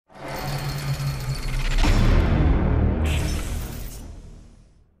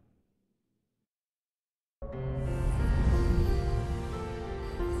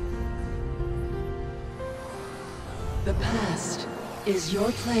is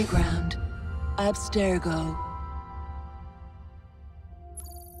your playground. Abstergo.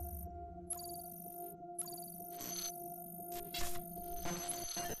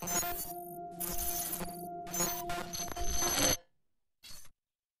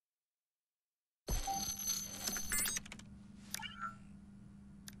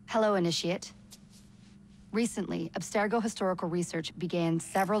 Hello, Initiate. Recently, Abstergo Historical Research began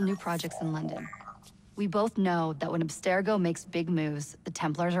several new projects in London. We both know that when Abstergo makes big moves, the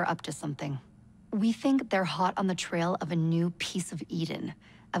Templars are up to something. We think they're hot on the trail of a new piece of Eden.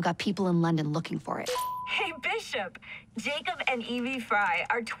 I've got people in London looking for it. Hey, Bishop! Jacob and Evie Fry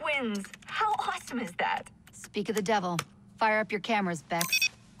are twins. How awesome is that? Speak of the devil. Fire up your cameras, Bex.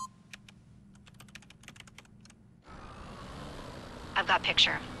 I've got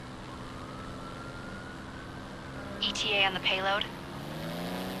picture. ETA on the payload?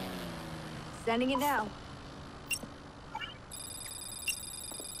 Sending it now.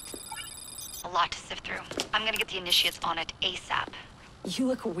 A lot to sift through. I'm gonna get the Initiates on it ASAP. You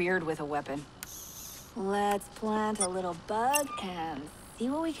look weird with a weapon. Let's plant a little bug and see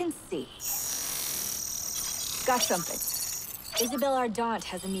what we can see. Got something. Isabel Ardant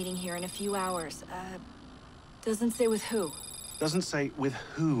has a meeting here in a few hours. Doesn't say with who. Doesn't say with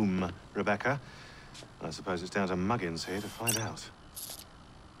whom, Rebecca. I suppose it's down to Muggins here to find out.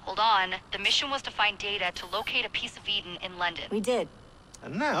 Hold on. The mission was to find data to locate a piece of Eden in London. We did.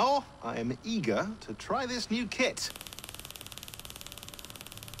 And now, I am eager to try this new kit.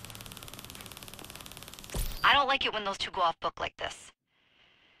 I don't like it when those two go off book like this.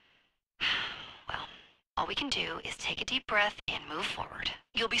 Well, all we can do is take a deep breath and move forward.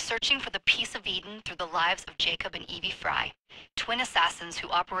 You'll be searching for the piece of Eden through the lives of Jacob and Evie Fry, twin assassins who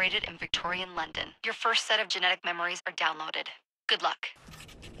operated in Victorian London. Your first set of genetic memories are downloaded. Good luck.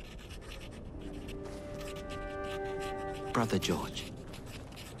 Brother George,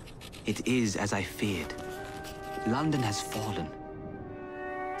 it is as I feared. London has fallen.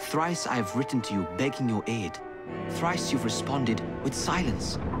 Thrice I have written to you begging your aid. Thrice you've responded with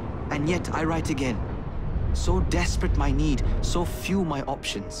silence. And yet I write again. So desperate my need, so few my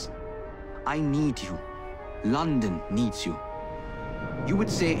options. I need you. London needs you. You would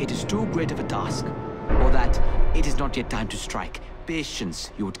say it is too great of a task, or that it is not yet time to strike.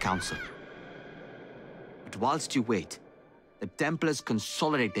 Patience, you would counsel. But whilst you wait, the Templars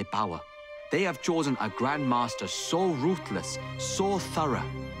consolidate their power. They have chosen a Grand Master so ruthless, so thorough.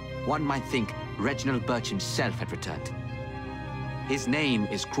 One might think Reginald Birch himself had returned. His name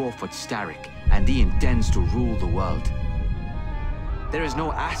is Crawford Starrick, and he intends to rule the world. There is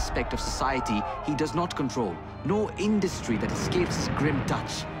no aspect of society he does not control, no industry that escapes his grim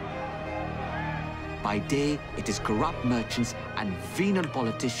touch. By day, it is corrupt merchants and venal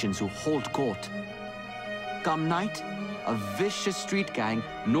politicians who hold court. Come night, a vicious street gang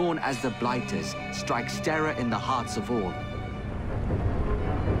known as the Blighters strikes terror in the hearts of all.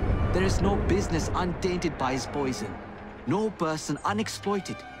 There is no business untainted by his poison, no person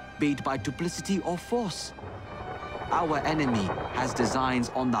unexploited, be it by duplicity or force. Our enemy has designs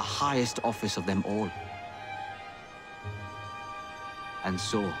on the highest office of them all. And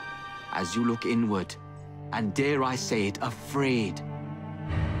so, as you look inward, and dare I say it, afraid,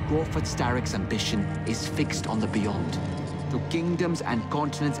 Crawford Starrick's ambition is fixed on the beyond, to kingdoms and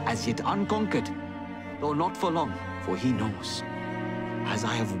continents as yet unconquered, though not for long, for he knows, as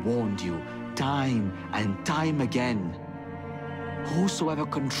I have warned you time and time again, whosoever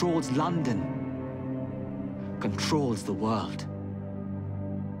controls London controls the world.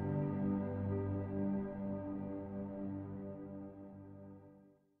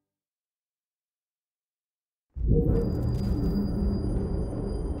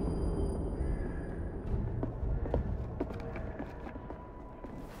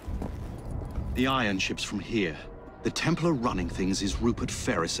 The iron ship's from here. The Templar running things is Rupert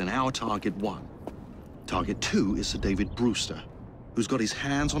Ferris and our Target 1. Target 2 is Sir David Brewster, who's got his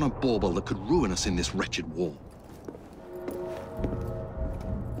hands on a bauble that could ruin us in this wretched war.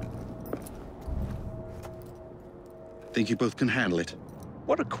 Think you both can handle it?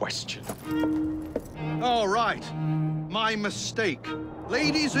 What a question. All right. My mistake.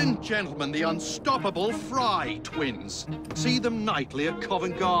 Ladies and gentlemen, the unstoppable Fry twins. See them nightly at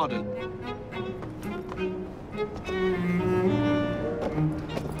Covent Garden.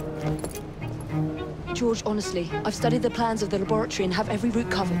 George, honestly, I've studied the plans of the laboratory and have every route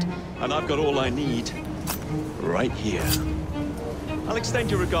covered. And I've got all I need right here. I'll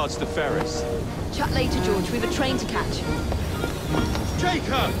extend your regards to Ferris. Chat later, George. We've a train to catch.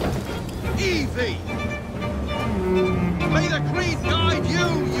 Jacob! Evie! May the creed guide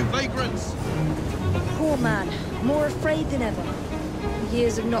you, you vagrants! Poor man. More afraid than ever.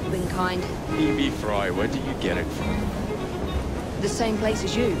 Years have not been kind. E.B. Fry, where do you get it from? The same place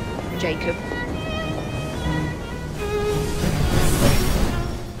as you, Jacob.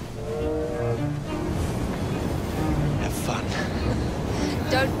 Have fun.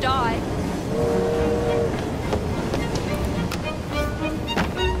 Don't die.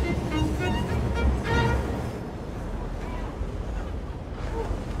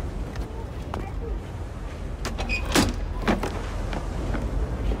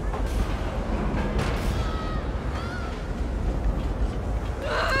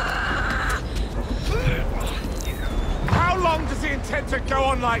 To go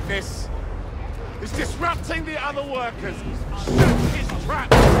on like this. He's disrupting the other workers. Shoot his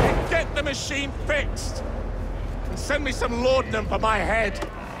traps and get the machine fixed. And send me some laudanum for my head.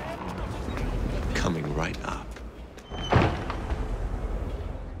 Coming right up.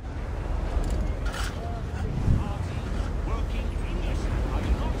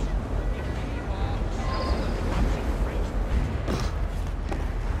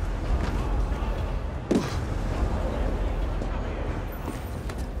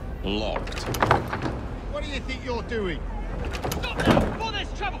 Locked. What do you think you're doing? Stop now, before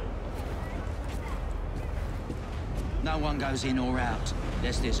there's trouble! No one goes in or out,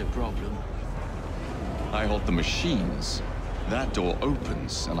 unless there's a problem. I hold the machines. That door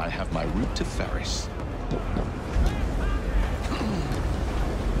opens, and I have my route to Ferris.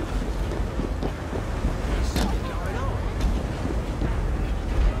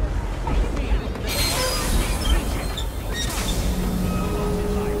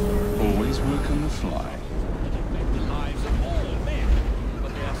 Always work on the fly. The lives of all men,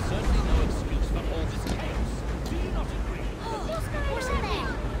 but they are certainly no excuse for all this chaos. Do you not agree? What's in there?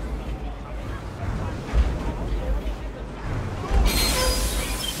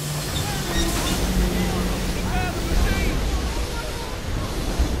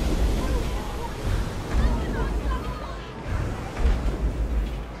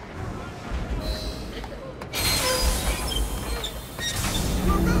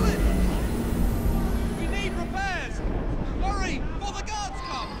 We need repairs! Hurry, before the guards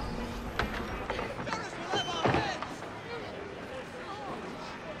come! Ferris will have our heads!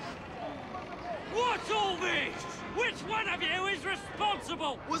 What's all this? Which one of you is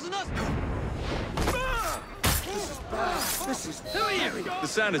responsible? Wasn't us? This is bad. This is... Who are you? The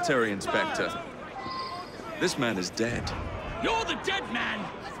sanitary inspector. This man is dead. You're the dead man!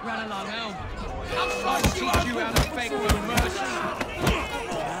 Run along, Elm. I'll try to teach you how to beg for mercy.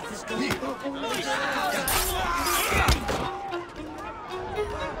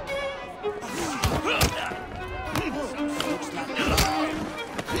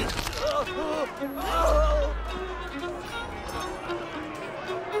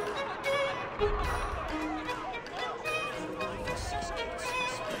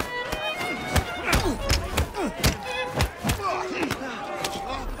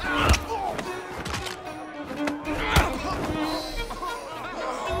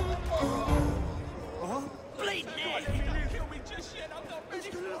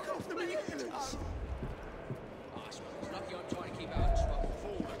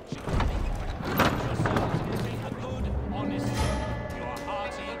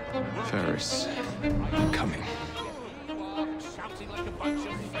 Ferris, I'm coming. Shouting like a bunch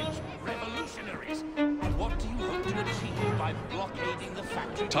of French revolutionaries. And what do you hope to achieve by blockading the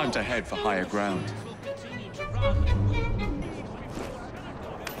factory? Time to head for higher ground. Will continue to run.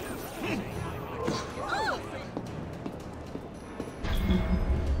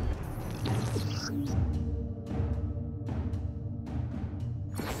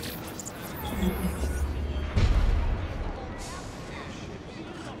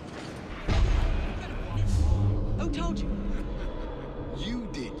 Who told you? You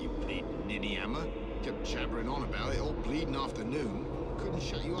did, you bleeding ninny hammer. Kept jabbering on about it all bleeding afternoon. Couldn't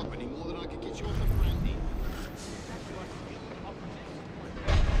shut you up any more than I could get you off the brandy.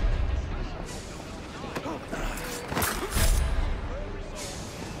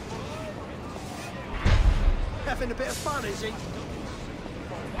 Having a bit of fun, is he?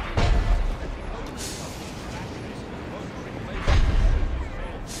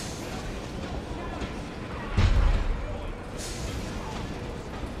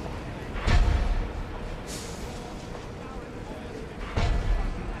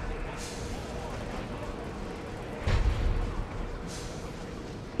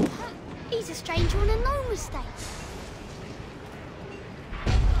 He's a stranger on a known estate.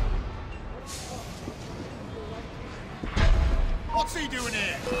 What's he doing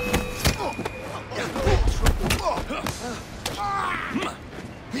here?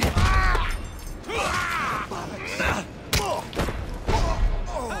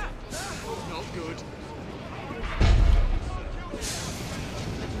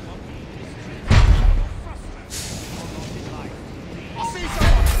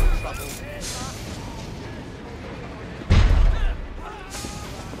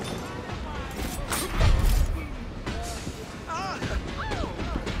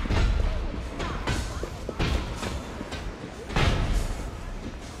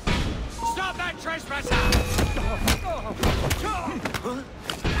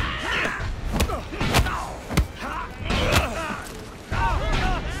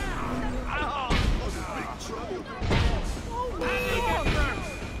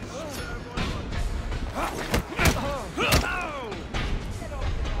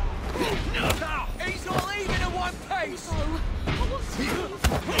 He's not even in one piece! You'll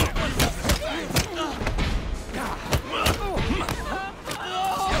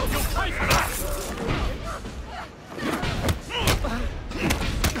pay for that!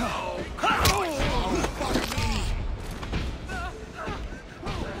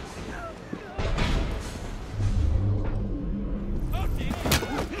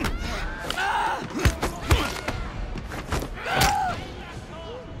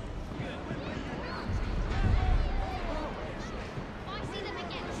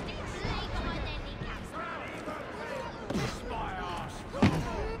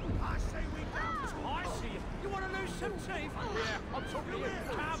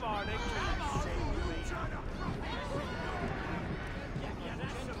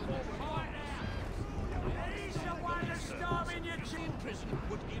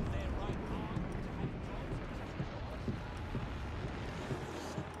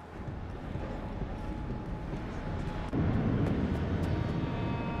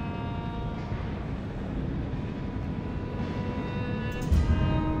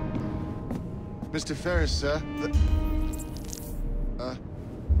 Mr. Ferris, sir,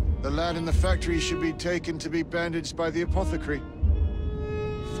 the lad in the factory should be taken to be bandaged by the apothecary.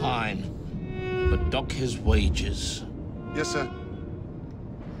 Fine. But dock his wages. Yes, sir.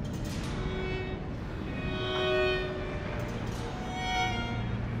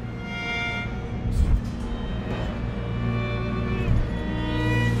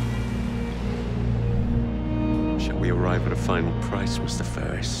 Shall we arrive at a final price, Mr.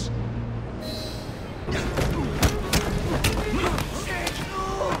 Ferris? Take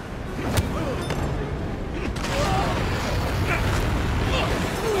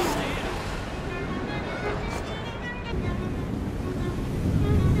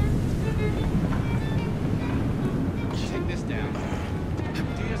this down.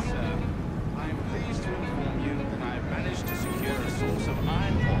 Dear sir, I am pleased to inform you that I have managed to secure a source of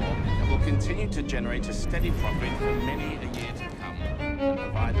iron ore that will continue to generate a steady profit for many a year to come.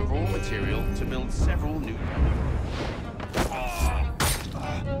 Provide the raw material to build several new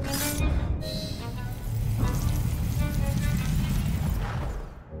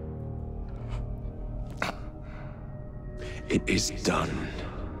It is done.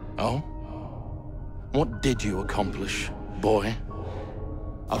 Oh? What did you accomplish, boy?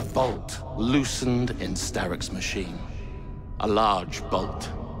 A bolt loosened in Starrick's machine. A large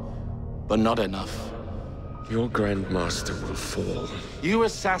bolt, but not enough. Your Grandmaster will fall. You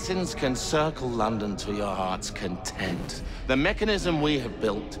assassins can circle London to your heart's content. The mechanism we have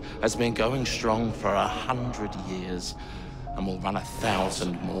built has been going strong for 100 years, and will run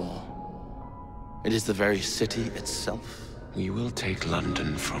 1,000 more. It is the very city itself. We will take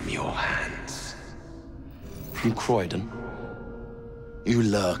London from your hands. From Croydon? You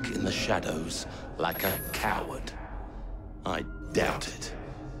lurk in the shadows like a coward. I doubt it.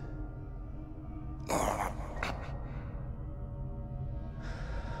 All right.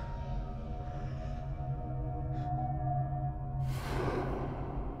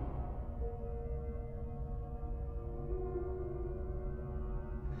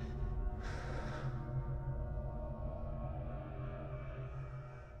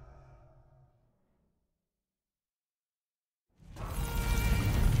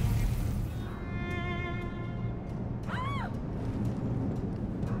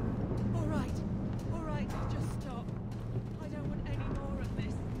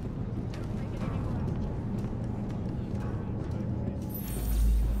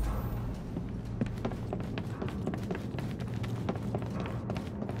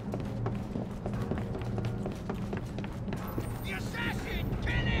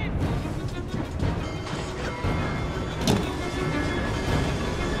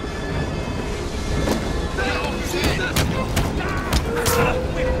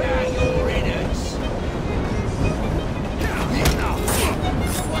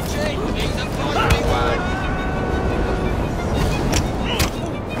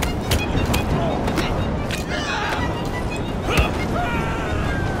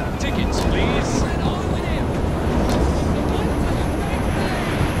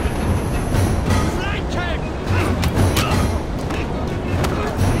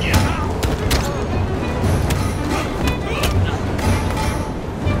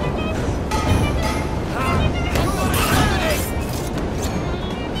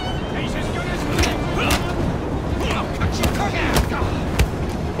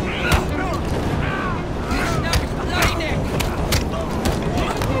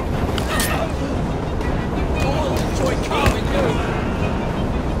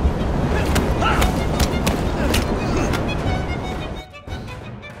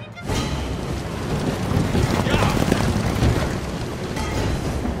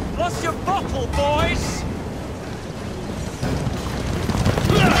 boys!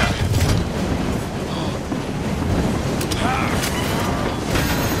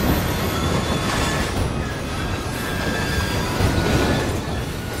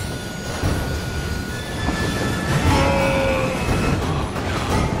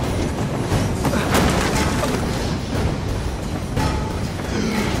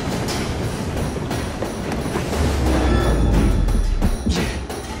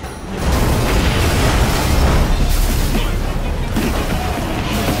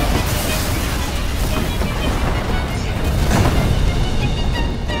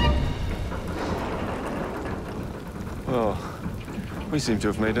 Well, we seem to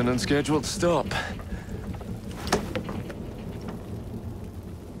have made an unscheduled stop.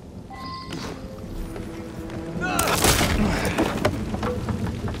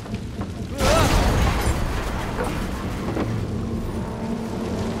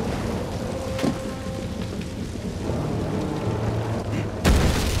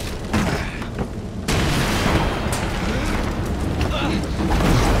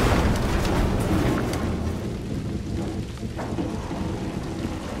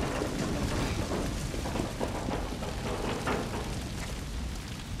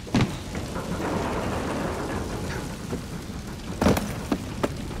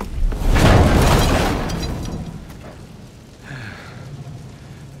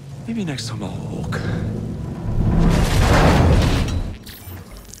 Maybe next time I'll walk.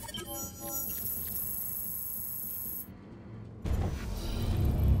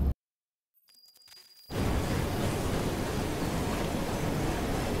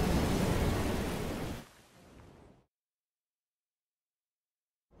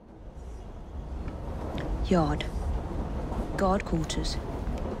 Yard. Guard quarters.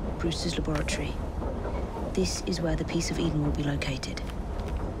 Brewster's laboratory. This is where the piece of Eden will be located.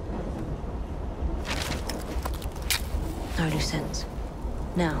 No loose ends.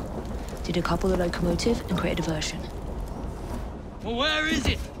 Now, decouple the locomotive and create a diversion. Well, where is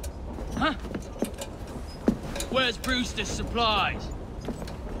it? Huh? Where's Brewster's supplies?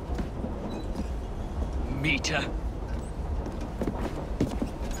 Meter.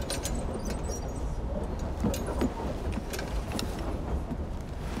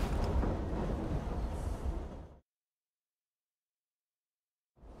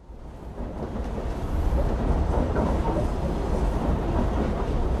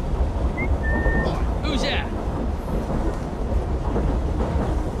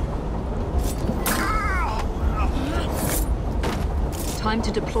 Time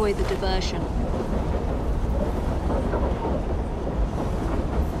to deploy the diversion.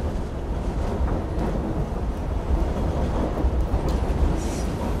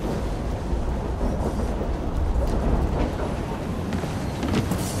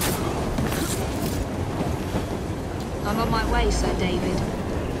 I'm on my way, Sir David.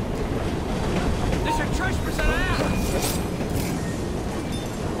 There's a trespasser out!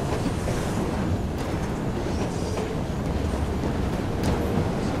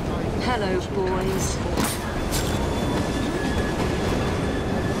 Hello, boys.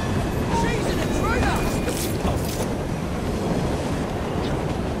 She's an intruder!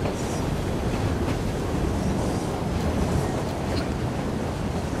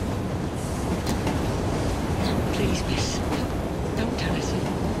 Please, miss. Don't tell us.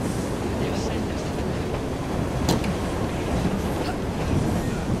 They'll send us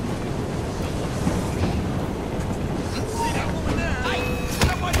See that woman there? Hey!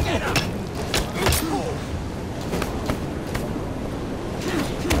 Someone get her!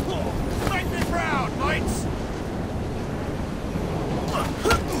 Make me proud, mates!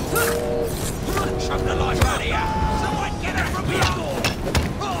 Chuck the life out of here! Someone get her from behind!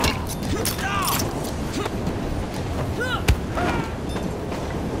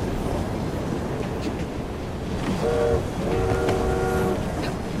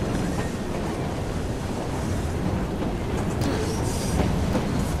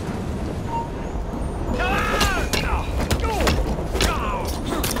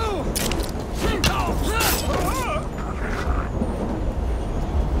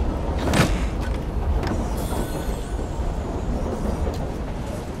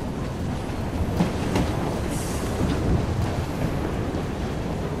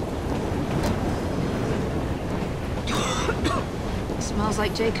 Smells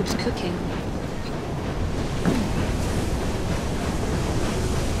like Jacob's cooking.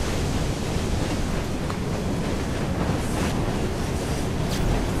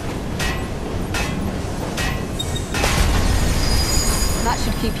 That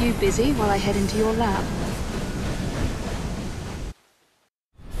should keep you busy while I head into your lab.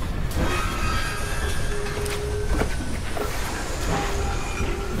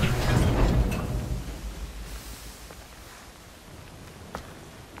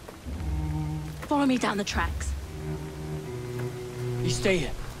 Follow me down the tracks. You stay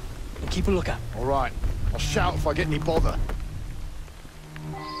here and keep a lookout. All right. I'll shout if I get any bother.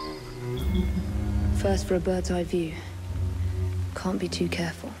 First for a bird's eye view. Can't be too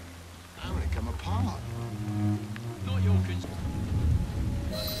careful. How would it come apart? Not your concern.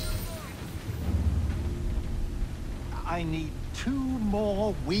 I need 2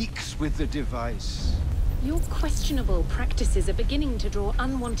 more weeks with the device. Your questionable practices are beginning to draw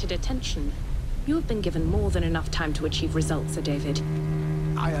unwanted attention. You have been given more than enough time to achieve results, Sir David.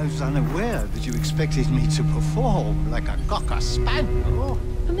 I was unaware that you expected me to perform like a cocker spaniel.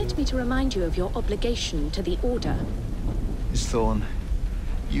 Permit me to remind you of your obligation to the Order. Miss Thorne,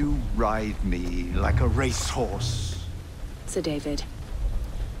 you ride me like a racehorse. Sir David,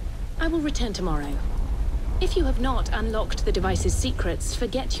 I will return tomorrow. If you have not unlocked the device's secrets,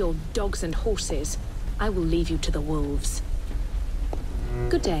 forget your dogs and horses. I will leave you to the wolves.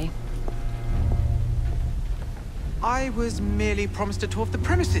 Good day. I was merely promised a tour of the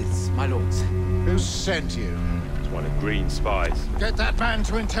premises, my lords. Who sent you? It's one of Green's spies. Get that man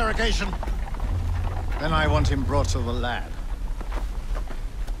to interrogation. Then I want him brought to the lab.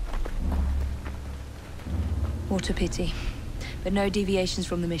 What a pity. But no deviations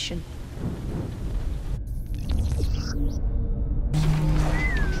from the mission.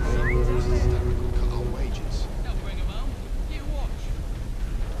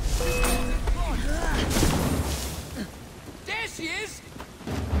 There she is!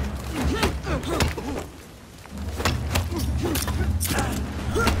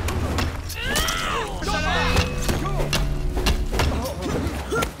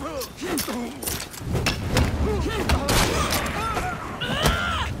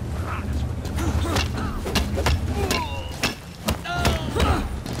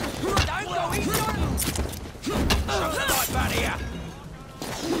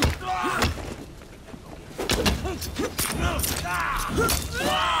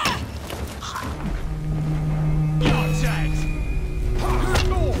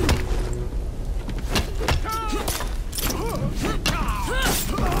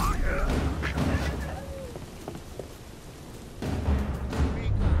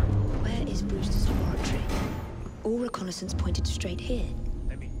 Where is Brewster's laboratory? All reconnaissance pointed straight here.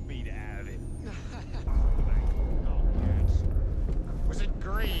 Let me beat it out of him. Was it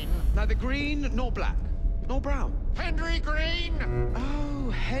Green? Neither green nor black, nor brown. Henry Green!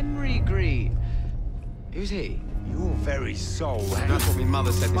 Oh, Henry Green. Who's he? Your very soul, That's what my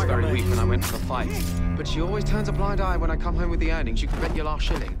mother said this very week when I went to the fight. But she always turns a blind eye when I come home with the earnings. You can bet your last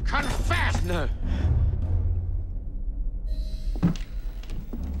shilling. Confess! No.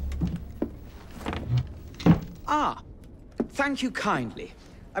 Ah, thank you kindly.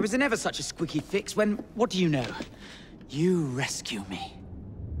 I was in ever such a squeaky fix when, what do you know? You rescue me.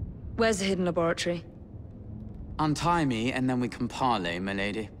 Where's the hidden laboratory? Untie me, and then we can parley,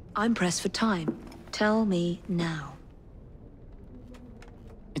 milady. I'm pressed for time. Tell me now.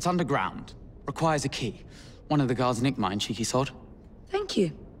 It's underground. Requires a key. One of the guards nicked mine, cheeky sod. Thank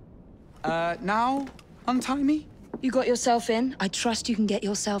you. Now? Untie me? You got yourself in. I trust you can get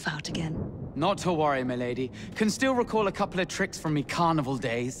yourself out again. Not to worry, milady. Can still recall a couple of tricks from me carnival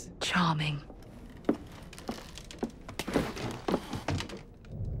days. Charming.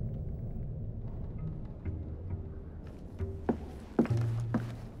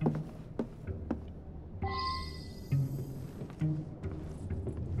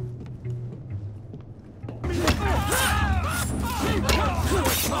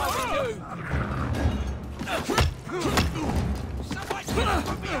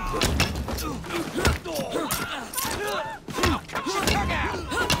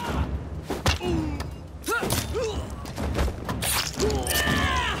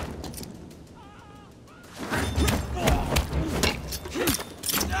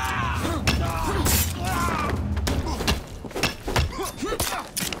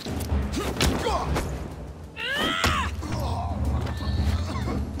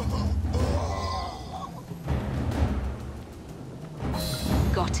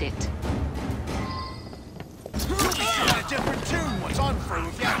 Got it. A different tune once I'm through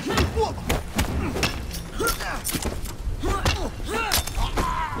with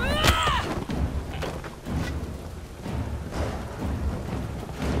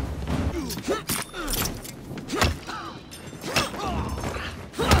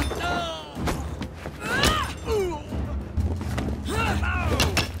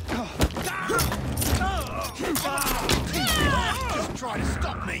Just try to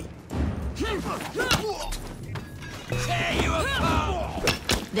stop me. Tear you apart!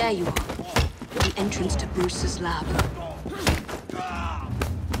 There you are. The entrance to Bruce's lab.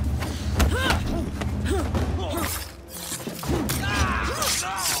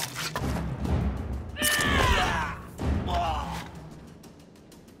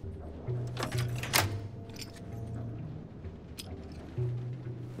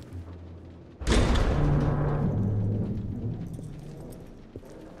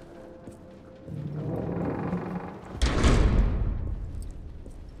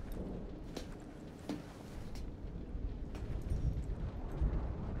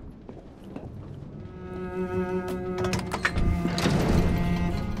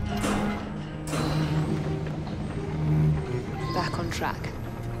 track.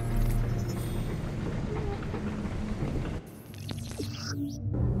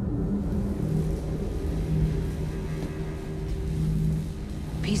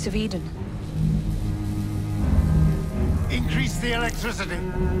 Piece of Eden. Increase the electricity.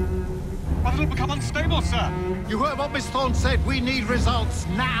 But it'll become unstable, sir. You heard what Miss Thorne said. We need results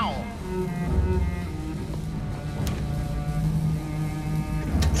now.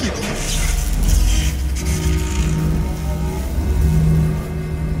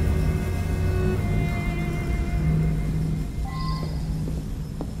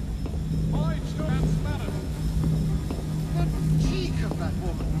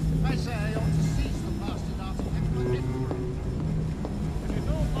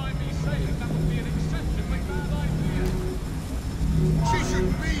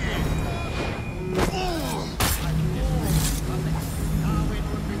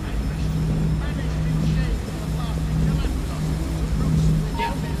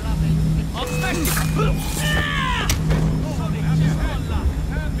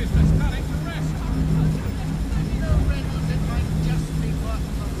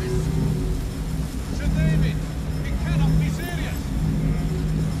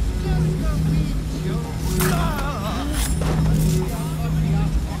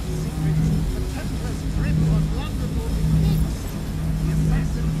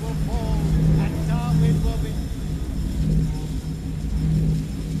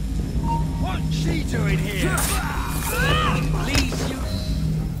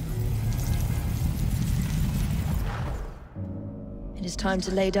 It is time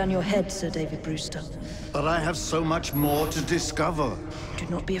to lay down your head, Sir David Brewster. But I have so much more to discover. Do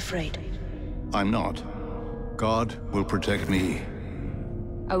not be afraid. I'm not. God will protect me.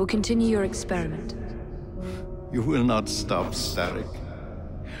 I will continue your experiment. You will not stop, Starrick.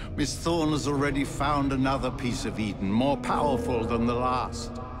 Miss Thorne has already found another piece of Eden, more powerful than the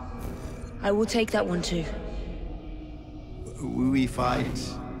last. I will take that one too. We fight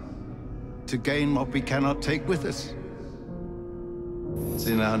to gain what we cannot take with us. It's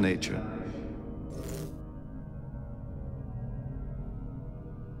in our nature.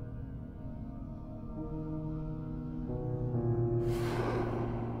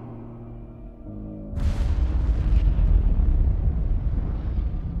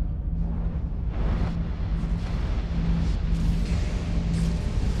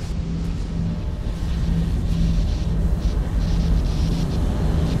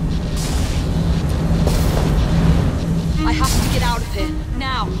 I have to get out of here,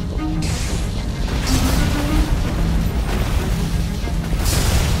 now!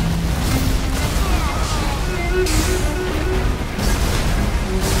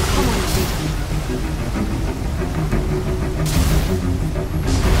 Come on,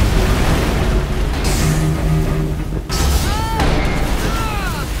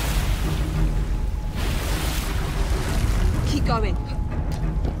 keep going.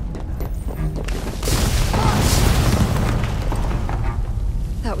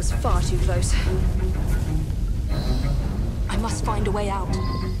 That was far too close. I must find a way out.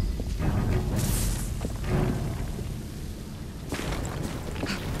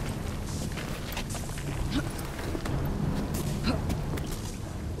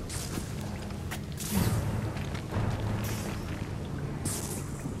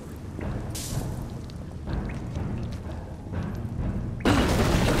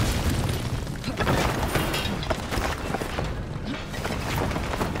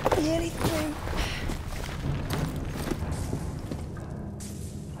 Nearly through.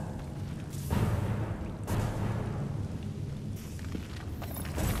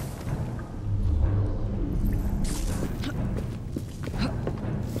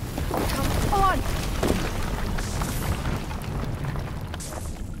 Come on!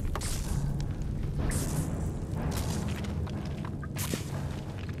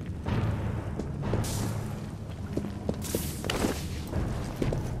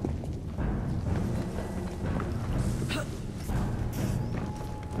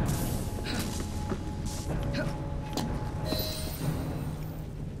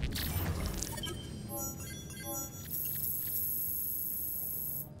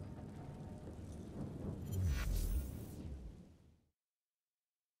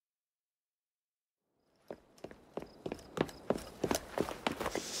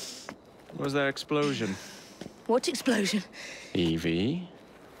 What was that explosion? What explosion? Evie?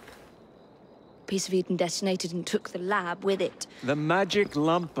 Piece of Eden detonated and took the lab with it. The magic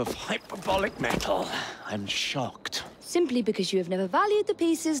lump of hyperbolic metal. I'm shocked. Simply because you have never valued the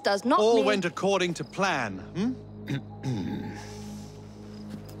pieces does not All mean... went according to plan,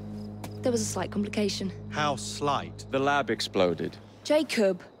 There was a slight complication. How slight? The lab exploded.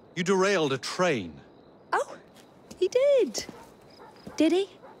 Jacob. You derailed a train. Oh, he did. Did he?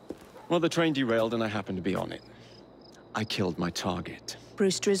 Well, the train derailed and I happened to be on it. I killed my target.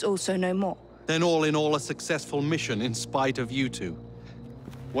 Brewster is also no more. Then all in all, a successful mission in spite of you two.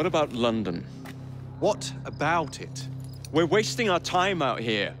 What about London? What about it? We're wasting our time out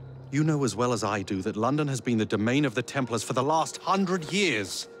here. You know as well as I do that London has been the domain of the Templars for the last 100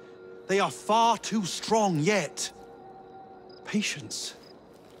 years. They are far too strong yet. Patience.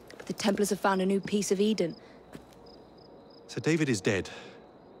 But the Templars have found a new piece of Eden. Sir David is dead.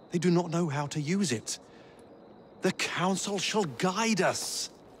 They do not know how to use it. The Council shall guide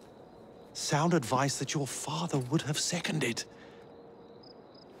us. Sound advice that your father would have seconded.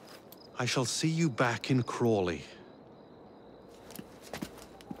 I shall see you back in Crawley.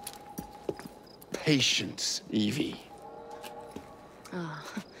 Patience, Evie. Ah,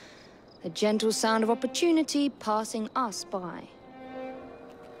 the gentle sound of opportunity passing us by.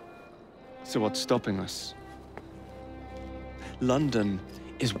 So what's stopping us? London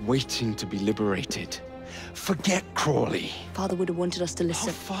is waiting to be liberated. Forget Crawley. Father would have wanted us to listen.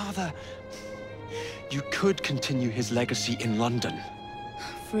 Oh, Father. You could continue his legacy in London.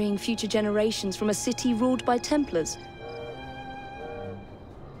 Freeing future generations from a city ruled by Templars.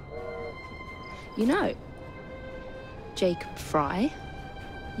 You know, Jacob Fry,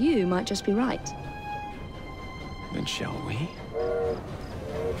 you might just be right. Then shall we?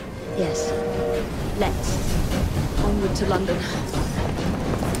 Yes. Let's. Onward to London.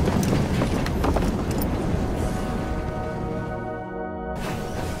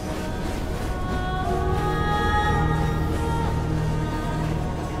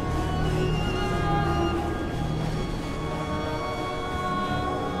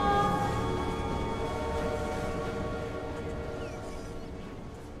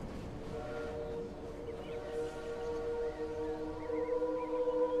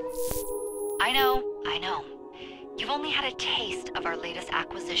 I know. You've only had a taste of our latest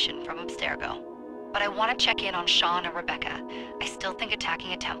acquisition from Abstergo. But I want to check in on Sean and Rebecca. I still think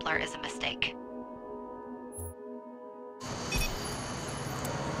attacking a Templar is a mistake.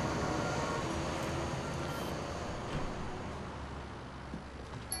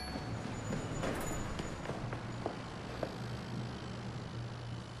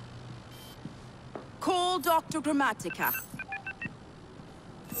 Call Dr. Grammatica.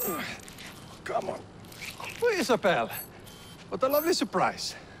 Come on. Isabel. What a lovely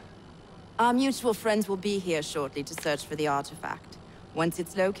surprise. Our mutual friends will be here shortly to search for the artifact. Once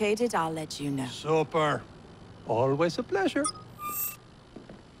it's located, I'll let you know. Super. Always a pleasure.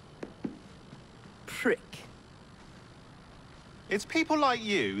 Prick. It's people like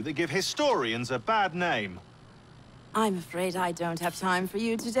you that give historians a bad name. I'm afraid I don't have time for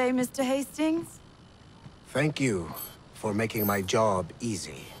you today, Mr. Hastings. Thank you for making my job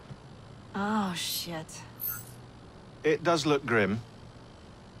easy. Oh, shit. It does look grim.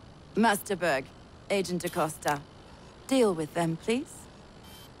 Master Berg, Agent Acosta. Deal with them, please.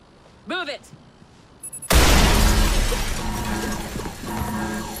 Move it!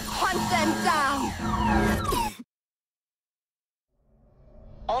 Hunt them down!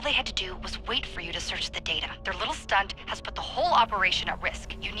 All they had to do was wait for you to search the data. Their little stunt has put the whole operation at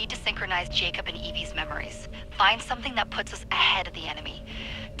risk. You need to synchronize Jacob and Evie's memories. Find something that puts us ahead of the enemy.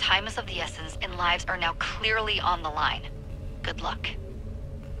 Time is of the essence, and lives are now clearly on the line. Good luck.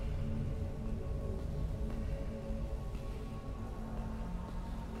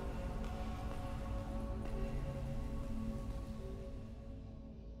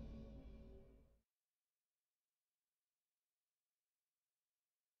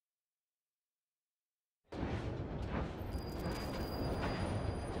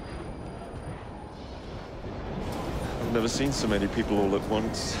 I've never seen so many people all at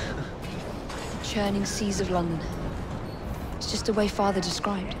once. Churning seas of London. It's just the way Father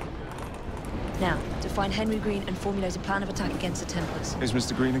described. Now, to find Henry Green and formulate a plan of attack against the Templars. Is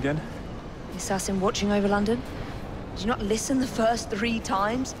Mr. Green again? The assassin watching over London? Did you not listen the first 3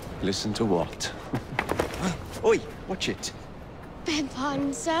 times? Listen to what? Oi, watch it. Beg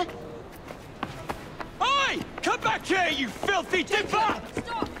pardon, sir. Oi! Come back here, you filthy dipper!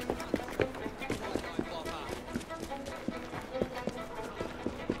 Stop!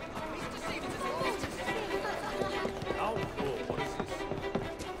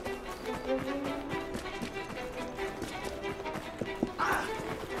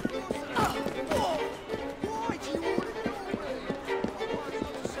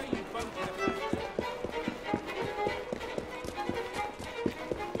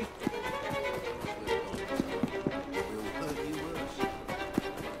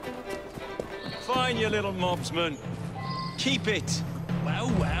 Fine, you little mobsman. Keep it. Well,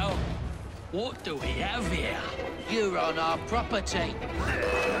 well. What do we have here? You're on our property.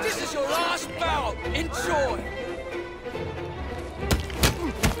 This is your last bout. Enjoy.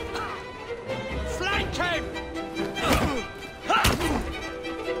 Flank him!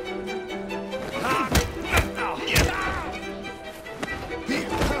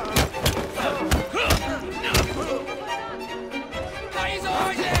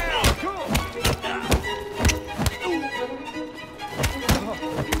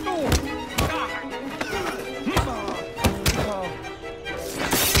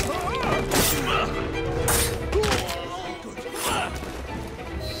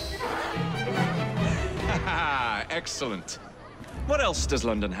 Excellent. What else does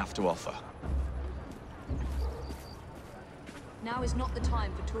London have to offer? Now is not the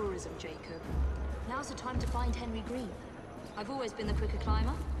time for tourism, Jacob. Now's the time to find Henry Green. I've always been the quicker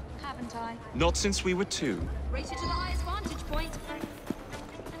climber, haven't I? Not since we were 2. Race you to the highest vantage point.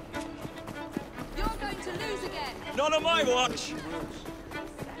 You're going to lose again. Not on my watch!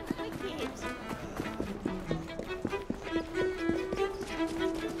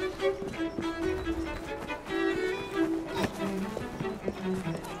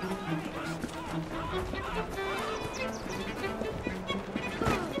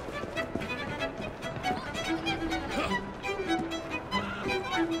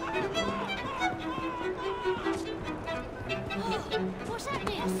 What's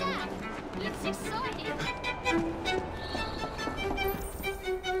happening, Sam? Looks exciting.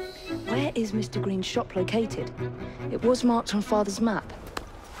 Where is Mr. Green's shop located? It was marked on Father's map.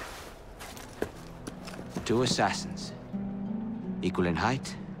 2 assassins. Equal in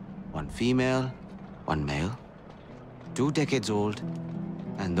height, 1 female, 1 male. 2 decades old,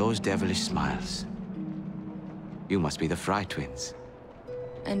 and those devilish smiles. You must be the Fry twins.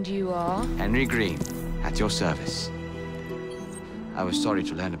 And you are? Henry Green, at your service. I was sorry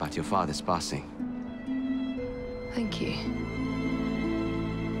to learn about your father's passing. Thank you.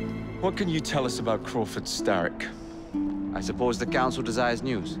 What can you tell us about Crawford Starrick? I suppose the Council desires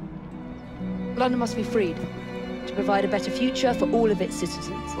news. London must be freed, to provide a better future for all of its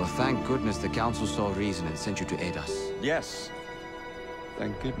citizens. Well, thank goodness the Council saw reason and sent you to aid us. Yes.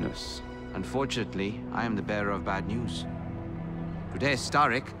 Thank goodness. Unfortunately, I am the bearer of bad news. Today,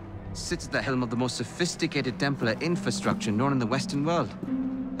 Starrick sits at the helm of the most sophisticated Templar infrastructure known in the Western world.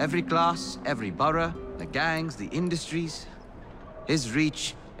 Every class, every borough, the gangs, the industries. His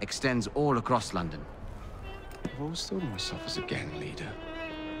reach extends all across London. I've always thought of myself as a gang leader.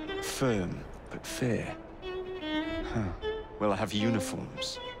 Firm, but fair. Huh. Well, I have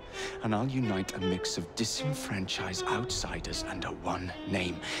uniforms. And I'll unite a mix of disenfranchised outsiders under one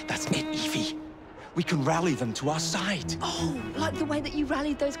name. That's it, Evie. We can rally them to our side. Oh, like the way that you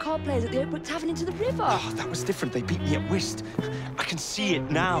rallied those card players at the Oakbrook Tavern into the river. Oh, that was different. They beat me at whist. I can see it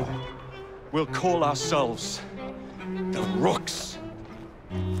now. We'll call ourselves the Rooks.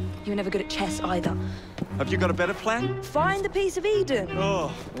 You were never good at chess either. Have you got a better plan? Find the piece of Eden.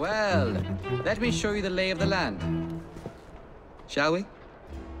 Oh. Well, let me show you the lay of the land. Shall we?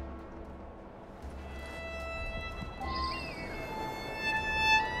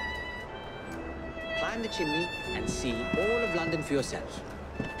 Climb the chimney and see all of London for yourself.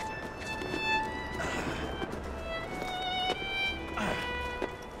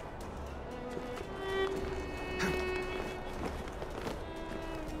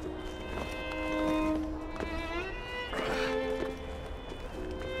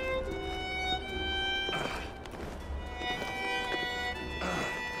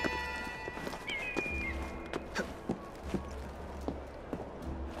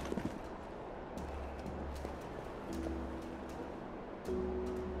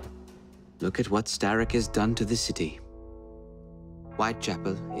 Look at what Starrick has done to the city.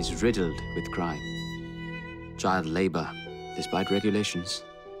 Whitechapel is riddled with crime. Child labor, despite regulations.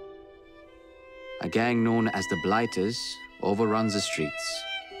 A gang known as the Blighters overruns the streets,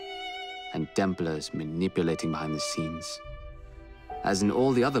 and Templars manipulating behind the scenes. As in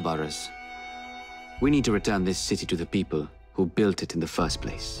all the other boroughs, we need to return this city to the people who built it in the first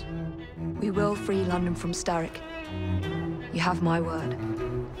place. We will free London from Starrick. You have my word.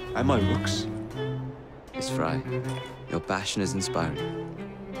 Am I Rooks? Miss Fry, your passion is inspiring.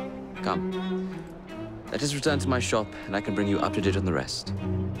 Come, let us return to my shop, and I can bring you up to date on the rest.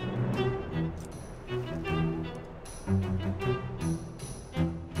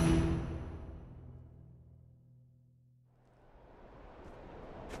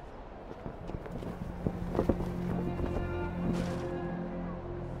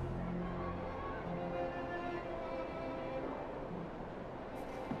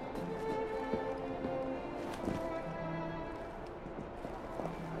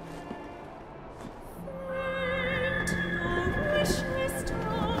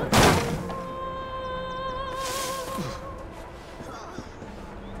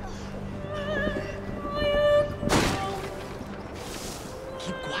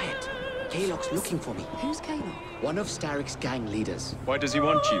 for me. Who's Kalo? One of Starrick's gang leaders. Why does he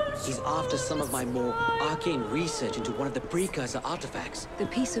want you? He's after some of my more arcane research into one of the precursor artifacts. The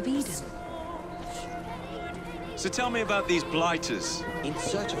Piece of Eden. So tell me about these blighters. In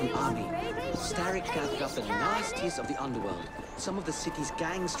search of an army, Starrick gathered up the nastiest of the underworld. Some of the city's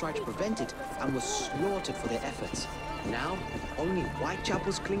gangs tried to prevent it and were slaughtered for their efforts. Now, only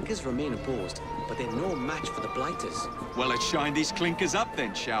Whitechapel's clinkers remain opposed, but they're no match for the blighters. Well, let's shine these clinkers up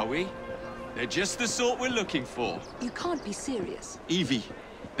then, shall we? They're just the sort we're looking for. You can't be serious. Evie,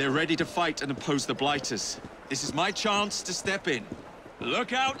 they're ready to fight and oppose the blighters. This is my chance to step in.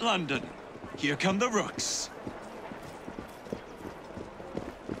 Look out, London. Here come the rooks.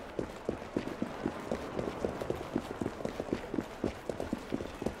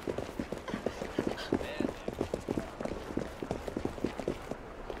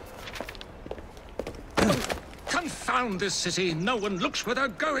 Confound this city. No one looks where they're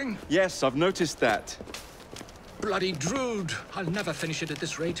going. Yes, I've noticed that. Bloody Drood. I'll never finish it at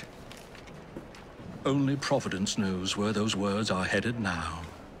this rate. Only Providence knows where those words are headed now.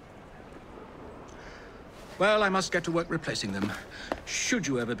 Well, I must get to work replacing them. Should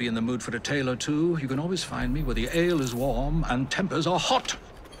you ever be in the mood for a tale or two, you can always find me where the ale is warm and tempers are hot.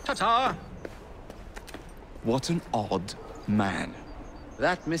 Ta-ta! What an odd man.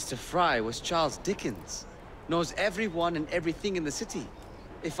 That Mr. Fry was Charles Dickens. Knows everyone and everything in the city.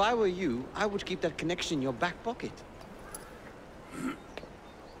 If I were you, I would keep that connection in your back pocket.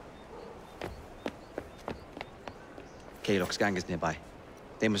 Kaylock's gang is nearby.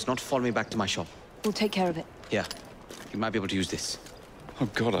 They must not follow me back to my shop. We'll take care of it. Here, you might be able to use this. Oh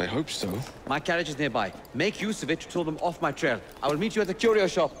God, I hope so. My carriage is nearby. Make use of it to throw them off my trail. I will meet you at the curio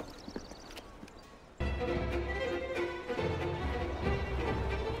shop.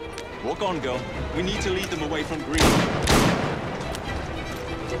 Walk on, girl. We need to lead them away from Green.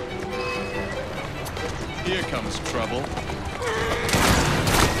 Here comes trouble.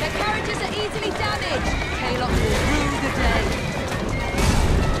 Their carriages are easily damaged. Kaylock will rue the day.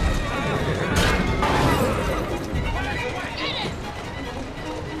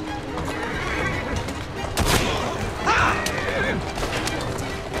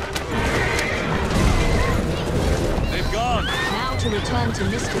 They've gone. Now to return to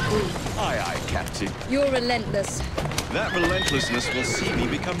Mr. Green. Aye, aye, Captain. You're relentless. That relentlessness will see me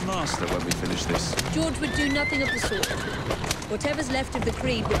become master when we finish this. George would do nothing of the sort. Whatever's left of the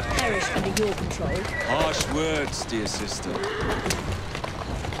Creed will perish under your control. Harsh words, dear sister.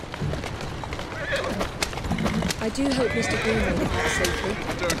 I do hope Mr. Green made it back safely.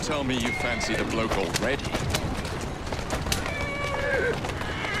 Don't tell me you fancied a bloke already.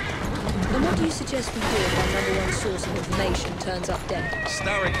 And what do you suggest we do if our #1 source of information turns up dead?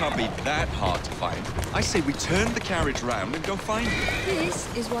 Starrick can't be that hard to find. I say we turn the carriage round and go find him. This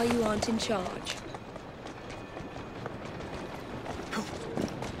is why you aren't in charge.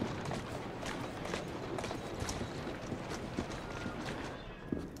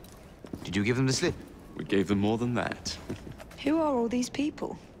 Did you give them the slip? We gave them more than that. Who are all these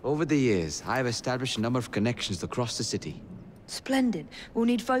people? Over the years, I have established a number of connections across the city. Splendid. We'll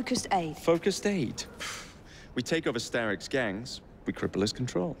need focused aid. Focused aid? We take over Starrick's gangs, we cripple his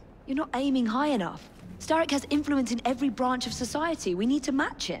control. You're not aiming high enough. Starrick has influence in every branch of society. We need to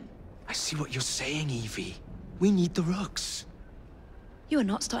match him. I see what you're saying, Evie. We need the rooks. You are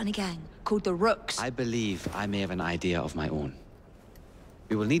not starting a gang called the Rooks. I believe I may have an idea of my own.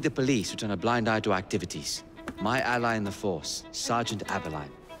 We will need the police to turn a blind eye to activities. My ally in the force, Sergeant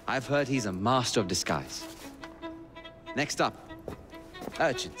Aberline. I've heard he's a master of disguise. Next up,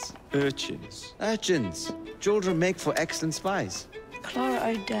 urchins. Urchins? Urchins. Children make for excellent spies.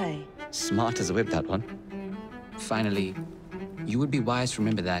 Clara O'Day. Smart as a whip, that one. Finally, you would be wise to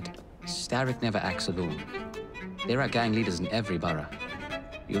remember that Starrick never acts alone. There are gang leaders in every borough.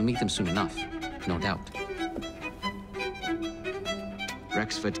 You'll meet them soon enough, no doubt.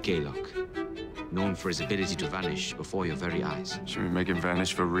 Rexford Kaylock, known for his ability to vanish before your very eyes. Should we make him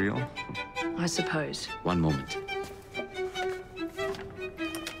vanish for real? I suppose. One moment.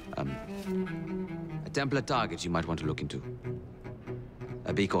 A Templar target you might want to look into.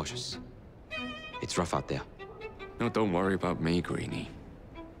 Be cautious. It's rough out there. No, don't worry about me, Greenie.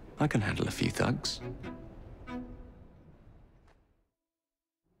 I can handle a few thugs.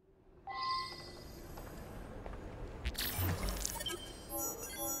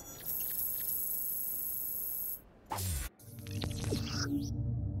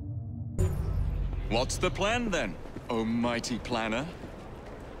 What's the plan, then, oh mighty planner?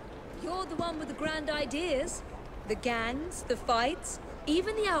 You're the one with the grand ideas. The gangs, the fights,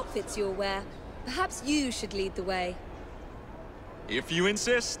 even the outfits you'll wear. Perhaps you should lead the way. If you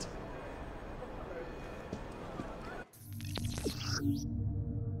insist. Syndicate.